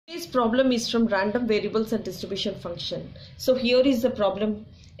This problem is from random variables and distribution function. So here is the problem.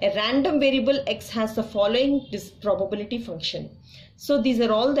 A random variable x has the following probability function. So these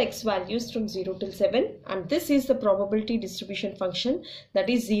are all the x values from 0 till 7, and this is the probability distribution function, that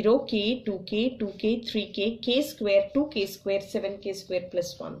is 0k, 2k, 2k, 3k, k square, 2k square, 7k square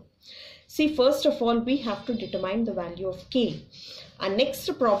plus 1. See, first of all we have to determine the value of k, and next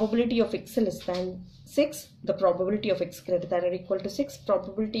probability of x less than 6, the probability of x greater than or equal to 6,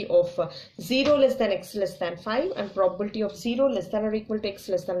 probability of 0 less than x less than 5, and probability of 0 less than or equal to x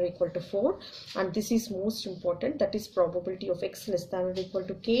less than or equal to 4. And this is most important, that is probability of x less than or equal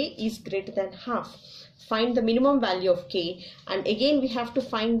to k is greater than half. Find the minimum value of k, and again we have to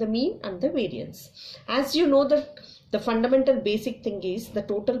find the mean and the variance. As you know, that the fundamental basic thing is the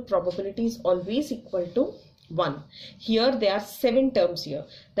total probability is always equal to 1. Here there are 7 terms here,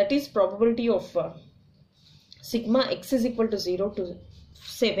 that is probability of sigma x is equal to 0 to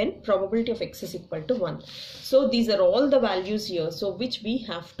 7, probability of x is equal to 1. So these are all the values here, so which we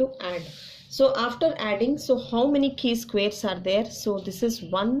have to add. So after adding, so how many k squares are there? So this is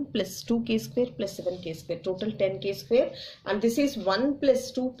 1 plus 2k square plus 7k square, total 10k square, and this is 1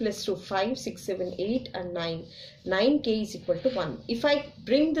 plus 2 plus 2, 5, 6, 7, 8 and 9. 9k is equal to 1. If I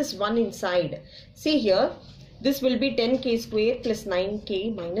bring this 1 inside, see here, this will be 10k square plus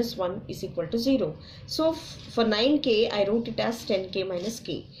 9k minus 1 is equal to 0. So for 9k I wrote it as 10k minus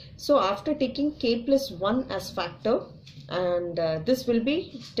k. So after taking k plus 1 as factor, and this will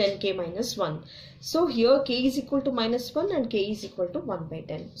be 10k minus 1. So here k is equal to minus 1 and k is equal to 1 by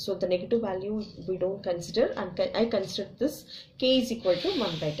 10. So the negative value we don't consider, and I consider this k is equal to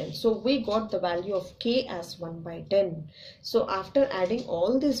 1 by 10. So we got the value of k as 1 by 10. So after adding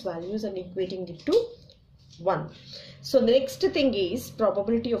all these values and equating it to 1. So the next thing is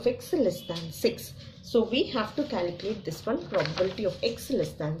probability of x less than 6. So we have to calculate this one, probability of x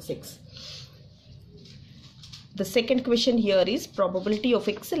less than 6. The second question here is probability of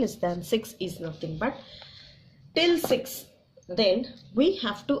x less than 6 is nothing but till 6. Then we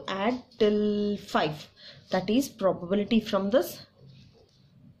have to add till 5. That is probability from this,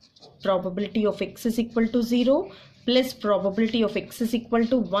 probability of x is equal to 0 plus probability of x is equal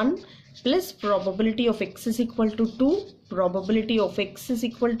to 1 plus probability of x is equal to 2, probability of x is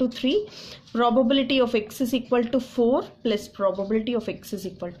equal to 3, probability of x is equal to 4 plus probability of x is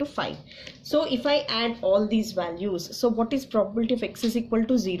equal to 5. So if I add all these values, so what is probability of x is equal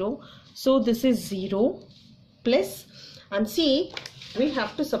to 0? So this is 0 plus, and see, we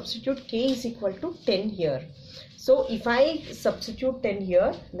have to substitute k is equal to 10 here. So if I substitute 10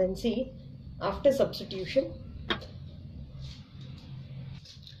 here, then see, after substituting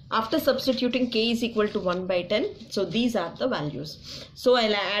k is equal to 1 by 10, so these are the values. So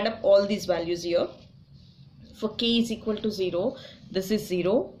I'll add up all these values here. For k is equal to 0, this is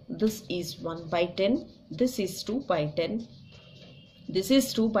 0, this is 1 by 10, this is 2 by 10, this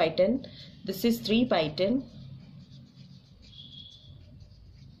is 2 by 10, this is 3 by 10,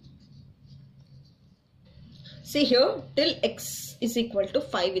 see here, till x is equal to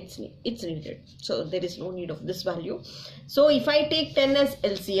 5 it's needed. So there is no need of this value. So if I take 10 as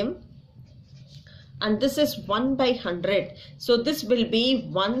LCM, and this is 1 by 100, so this will be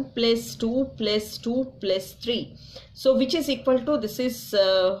 1 plus 2 plus 2 plus 3. So which is equal to, this is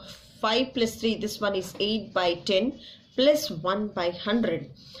 5 plus 3, this one is 8 by 10 plus 1 by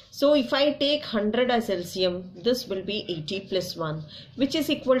 100. So if I take 100 as LCM, this will be 80 plus 1, which is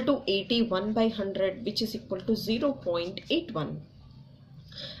equal to 81 by 100, which is equal to 0.81.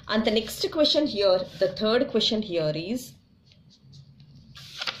 And the next question here, the third question here is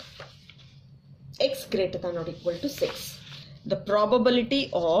x greater than or equal to 6. The probability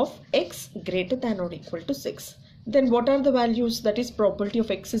of x greater than or equal to 6. Then what are the values? That is probability of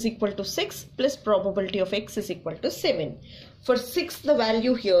x is equal to 6 plus probability of x is equal to 7. For 6 the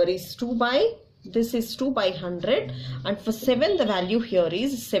value here is 2 by, this is 2 by 100, and for 7 the value here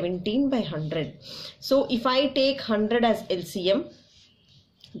is 17 by 100. So if I take 100 as LCM,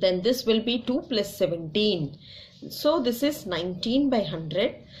 then this will be 2 plus 17. So this is 19 by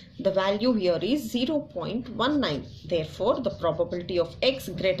 100. The value here is 0.19. Therefore, the probability of x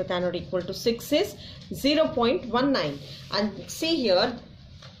greater than or equal to 6 is 0.19. And see here,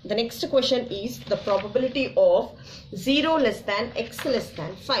 the next question is the probability of 0 less than x less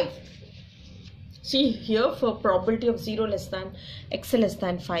than 5. See here, for probability of 0 less than x less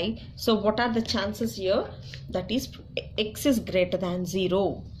than 5. So what are the chances here? That is x is greater than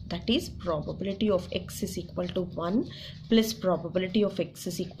 0. That is probability of x is equal to 1 plus probability of x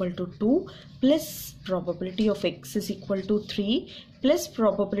is equal to 2 plus probability of x is equal to 3 plus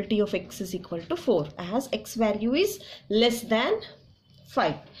probability of x is equal to 4, as x value is less than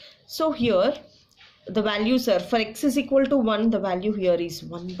 5. So here the values are, for x is equal to 1, the value here is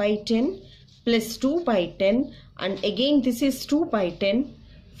 1 by 10 plus 2 by 10, and again this is 2 by 10.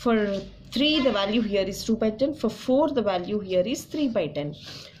 For 3 the value here is 2 by 10. For 4 the value here is 3 by 10.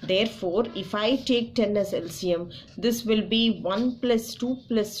 Therefore, if I take 10 as LCM, this will be 1 plus 2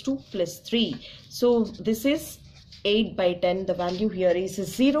 plus 2 plus 3. So this is 8 by 10. The value here is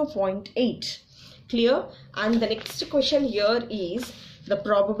 0.8. Clear? And the next question here is the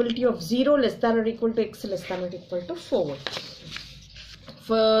probability of 0 less than or equal to x less than or equal to 4.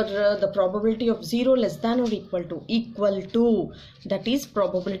 For the probability of 0 less than or equal to, that is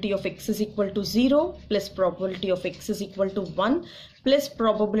probability of x is equal to 0 plus probability of x is equal to 1 plus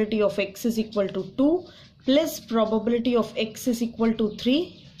probability of x is equal to 2 plus probability of x is equal to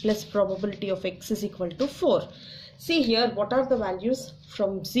 3 plus probability of x is equal to 4. See here, what are the values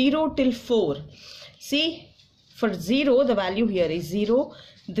from 0 till 4? See, for 0 the value here is 0.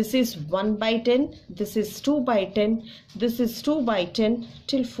 This is 1 by 10, this is 2 by 10, this is 2 by 10,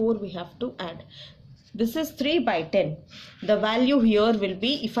 till 4 we have to add. This is 3 by 10. The value here will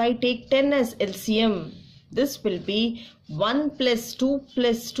be, if I take 10 as LCM, this will be 1 plus 2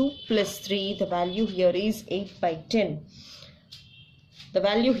 plus 2 plus 3. The value here is 8 by 10. The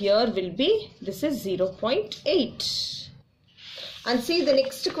value here will be, this is 0.8. And see, the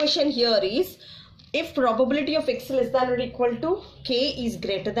next question here is, if probability of x less than or equal to k is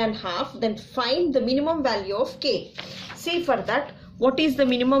greater than half, then find the minimum value of k. See, for that, what is the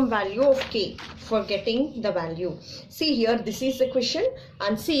minimum value of k for getting the value? See here, this is the question,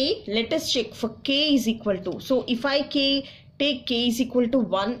 and see, let us check for k is equal to. So if I take k is equal to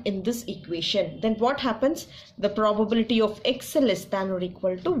 1 in this equation, then what happens? The probability of x less than or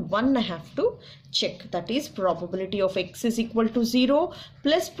equal to 1 I have to check. That is probability of x is equal to 0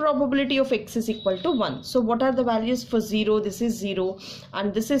 plus probability of x is equal to 1. So what are the values for 0? This is 0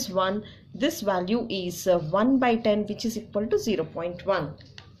 and this is 1. This value is 1 by 10, which is equal to 0.1.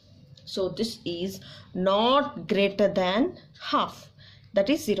 So this is not greater than half, that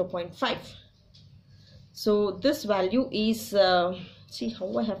is 0.5. So this value is, see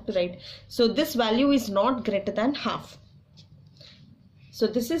how I have to write. So this value is not greater than half. So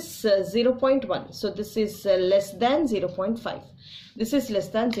this is 0.1. So this is less than 0.5. This is less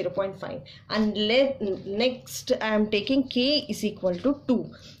than 0.5. And next I am taking k is equal to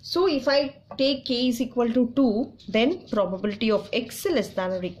 2. So if I take k is equal to 2, then probability of x less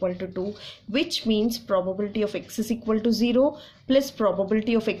than or equal to 2, which means probability of x is equal to 0 plus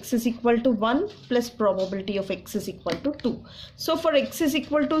probability of x is equal to 1 plus probability of x is equal to 2. So for x is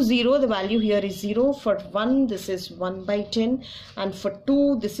equal to 0, the value here is 0. For 1, this is 1 by 10, and for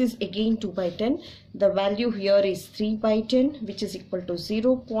 2, this is again 2 by 10. The value here is 3 by 10, which is equal to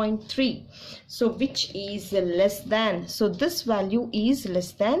 0.3. So which is less than, so this value is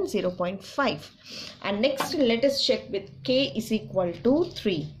less than 0.5. And next let us check with k is equal to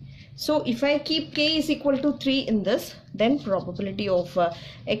 3. So if I keep k is equal to 3 in this, then probability of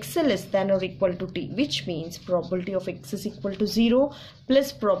x less than or equal to t, which means probability of x is equal to 0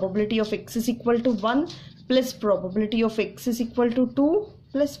 plus probability of x is equal to 1 plus probability of x is equal to 2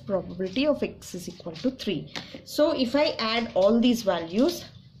 plus probability of x is equal to 3. So if I add all these values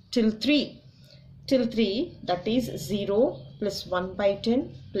till 3, that is 0 plus 1 by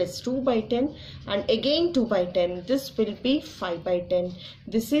 10 plus 2 by 10 and again 2 by 10, this will be 5 by 10.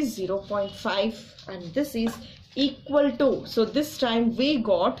 This is 0.5 and this is equal to, so this time we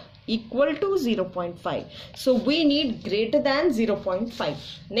got equal to 0.5. So we need greater than 0.5.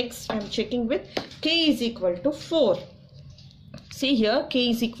 Next I am checking with k is equal to 4. See here, k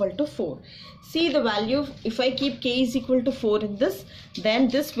is equal to 4. See the value, if I keep k is equal to 4 in this, then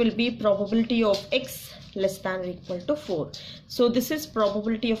this will be probability of x less than or equal to 4. So this is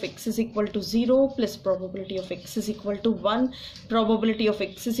probability of x is equal to 0 plus probability of x is equal to 1, probability of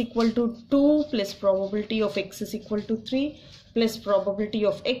x is equal to 2 plus probability of x is equal to 3 plus probability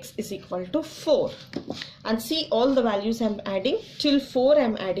of x is equal to 4. And see all the values I am adding till 4 I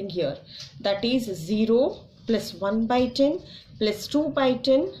am adding here. That is 0 plus 1 by 10 plus 2 by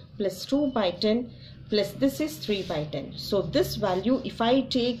 10 plus 2 by 10 plus this is 3 by 10. So this value, if I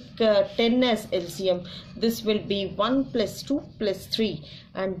take 10 as LCM, this will be 1 plus 2 plus 3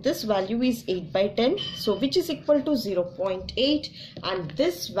 and this value is 8 by 10. So which is equal to 0.8 and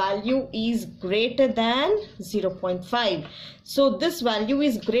this value is greater than 0.5. So this value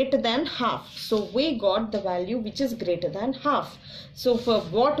is greater than half. So we got the value which is greater than half. So for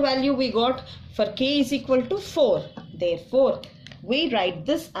what value we got? For k is equal to 4. Therefore, we write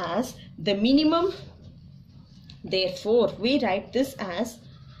this as the minimum. Therefore, we write this as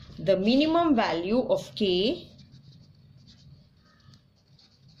the minimum value of k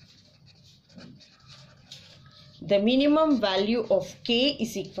the minimum value of k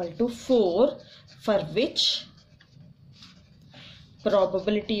is equal to 4, for which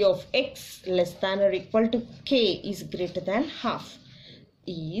probability of x less than or equal to k is greater than half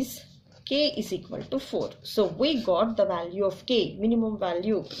is k is equal to 4. So we got the value of k, minimum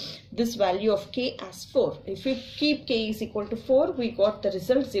value, this value of k as 4. If we keep k is equal to 4, we got the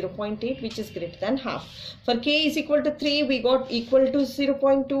result 0.8, which is greater than half. For k is equal to 3, we got equal to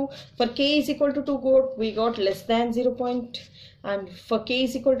 0.2. For k is equal to 2, we got less than 0. And for k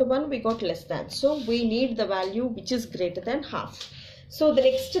is equal to 1, we got less than. So we need the value which is greater than half. So the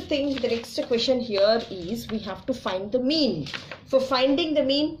next question here is we have to find the mean. For finding the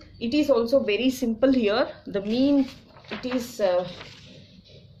mean, it is also very simple here. The mean, it is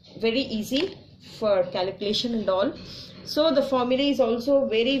very easy for calculation and all. So the formula is also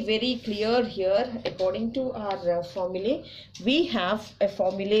very clear here. According to our formula, we have a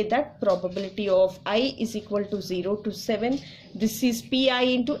formula that probability of I is equal to 0 to 7. This is pi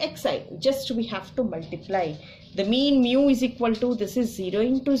into xi. Just we have to multiply. The mean mu is equal to, this is 0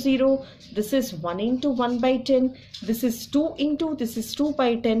 into 0, this is 1 into 1 by 10, this is 2 into, this is 2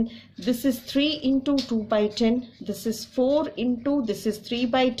 by 10, this is 3 into 2 by 10, this is 4 into, this is 3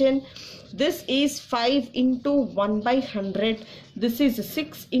 by 10, this is 5 into 1 by 100, this is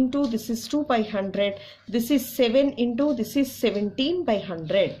 6 into, this is 2 by 100, this is 7 into, this is 17 by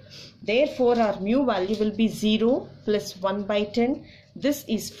 100. Therefore, our mu value will be 0 plus 1 by 10. This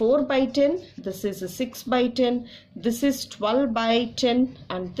is 4 by 10, this is 6 by 10, this is 12 by 10,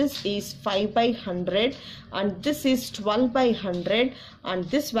 and this is 5 by 100, and this is 12 by 100, and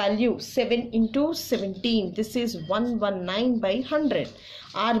this value 7 into 17, this is 119 by 100.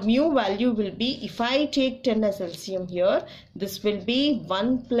 Our mu value will be, if I take 10 as LCM here, this will be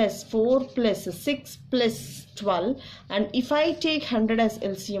 1 plus 4 plus 6 plus 12, and if I take 100 as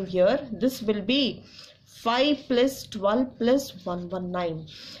LCM here, this will be 5 plus 12 plus 119.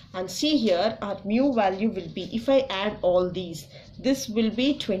 And see here, our mu value will be, if I add all these, this will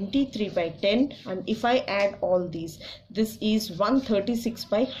be 23 by 10, and if I add all these, this is 136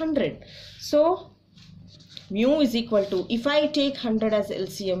 by 100. So mu is equal to, if I take 100 as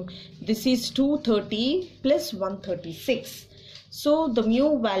LCM, this is 230 plus 136. So the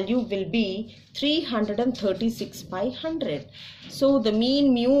mu value will be 336 by 100. So the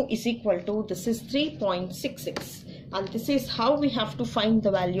mean mu is equal to, this is 3.66, and this is how we have to find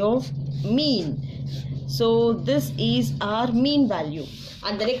the value of mean. So this is our mean value.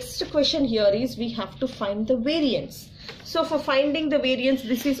 And the next question here is we have to find the variance. So for finding the variance,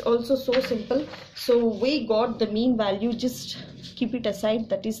 this is also so simple. So we got the mean value, just keep it aside,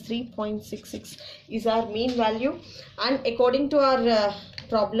 that is 3.66 is our mean value. And according to our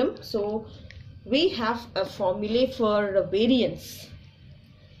problem, so we have a formula for variance,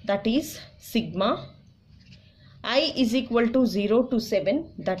 that is sigma I is equal to 0 to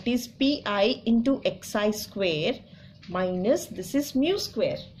 7, that is pi into xi square minus, this is mu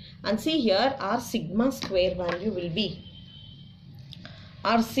square. And see here, our sigma square value will be,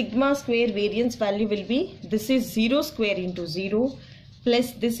 our sigma square variance value will be, this is 0 square into 0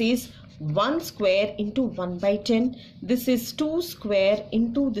 plus this is 1 square into 1 by 10, this is 2 square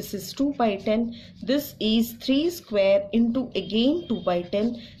into, this is 2 by 10, this is 3 square into again 2 by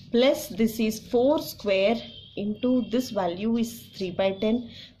 10 plus this is 4 square into, this value is 3 by 10,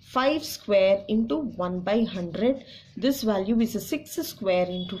 5 square into 1 by 100, this value is a 6 square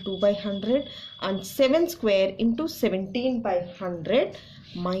into 2 by 100, and 7 square into 17 by 100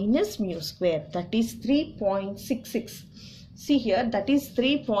 minus mu square, that is 3.66. See here, that is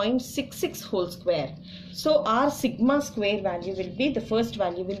 3.66 whole square. So our sigma square value will be, the first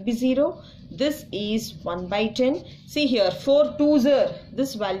value will be 0. This is 1 by 10. See here, 4 2s are,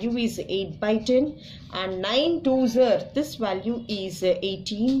 this value is 8 by 10. And 9 2s are, this value is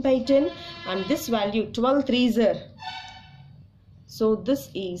 18 by 10. And this value 12 3s are. So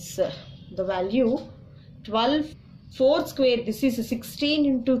this is the value 12. 4 square, this is 16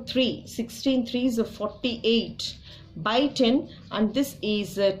 into 3. 16 3s are 48 by 10, and this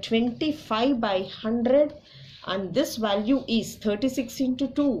is 25 by 100, and this value is 36 into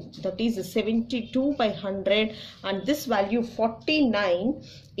 2, that is 72 by 100, and this value 49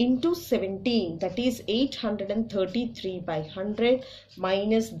 into 17, that is 833 by 100,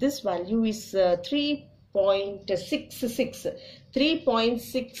 minus this value is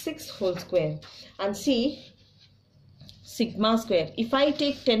 3.66 whole square. And see, sigma square, if I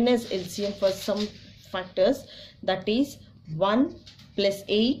take 10 as LCM for some factors, that is 1 plus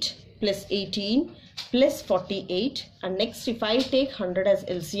 8 plus 18 plus 48, and next if I take 100 as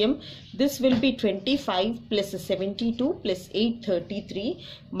LCM, this will be 25 plus 72 plus 833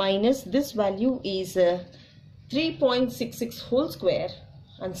 minus this value is 3.66 whole square,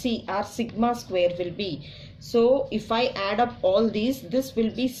 and see our sigma square will be, so if I add up all these, this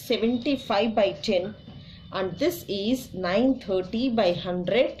will be 75 by 10, and this is 930 by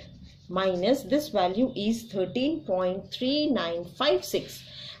 100 minus this value is 13.3956.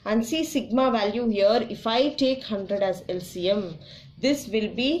 And see sigma value here, if I take 100 as LCM, this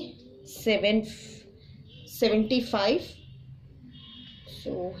will be 75.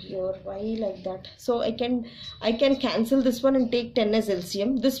 So here, why like that? So I can cancel this one and take 10 as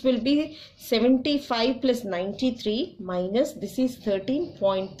LCM. This will be 75 plus 93 minus this is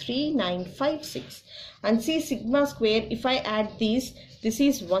 13.3956. And see sigma square, if I add these, this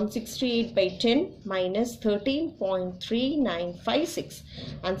is 168 by 10 minus 13.3956,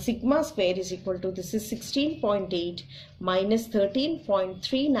 and sigma square is equal to, this is 16.8 minus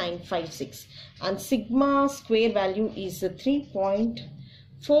 13.3956, and sigma square value is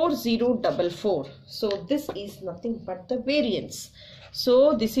 3.4044. So this is nothing but the variance.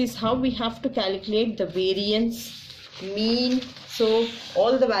 So this is how we have to calculate the variance, mean. So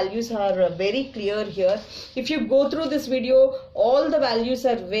all the values are very clear here. If you go through this video, all the values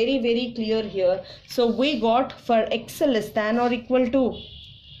are very clear here. So we got for x less than or equal to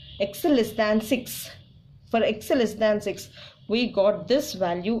x less than 6. For x less than 6, we got this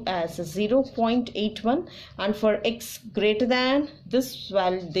value as 0.81, and for x greater than this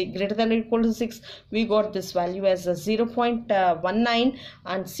value, greater than or equal to 6, we got this value as 0.19,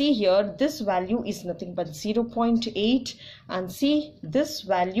 and see here this value is nothing but 0.8, and see this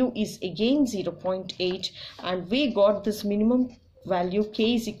value is again 0.8, and we got this minimum value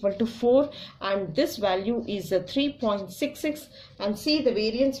k is equal to 4, and this value is 3.66, and see the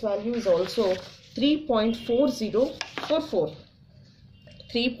variance value is also 3.4044.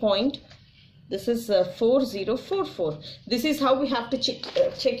 This is 4044. This is how we have to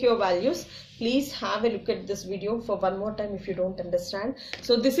check your values. Please have a look at this video for one more time if you don't understand.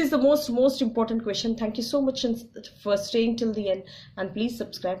 So this is the most important question. Thank you so much for staying till the end, and please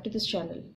subscribe to this channel.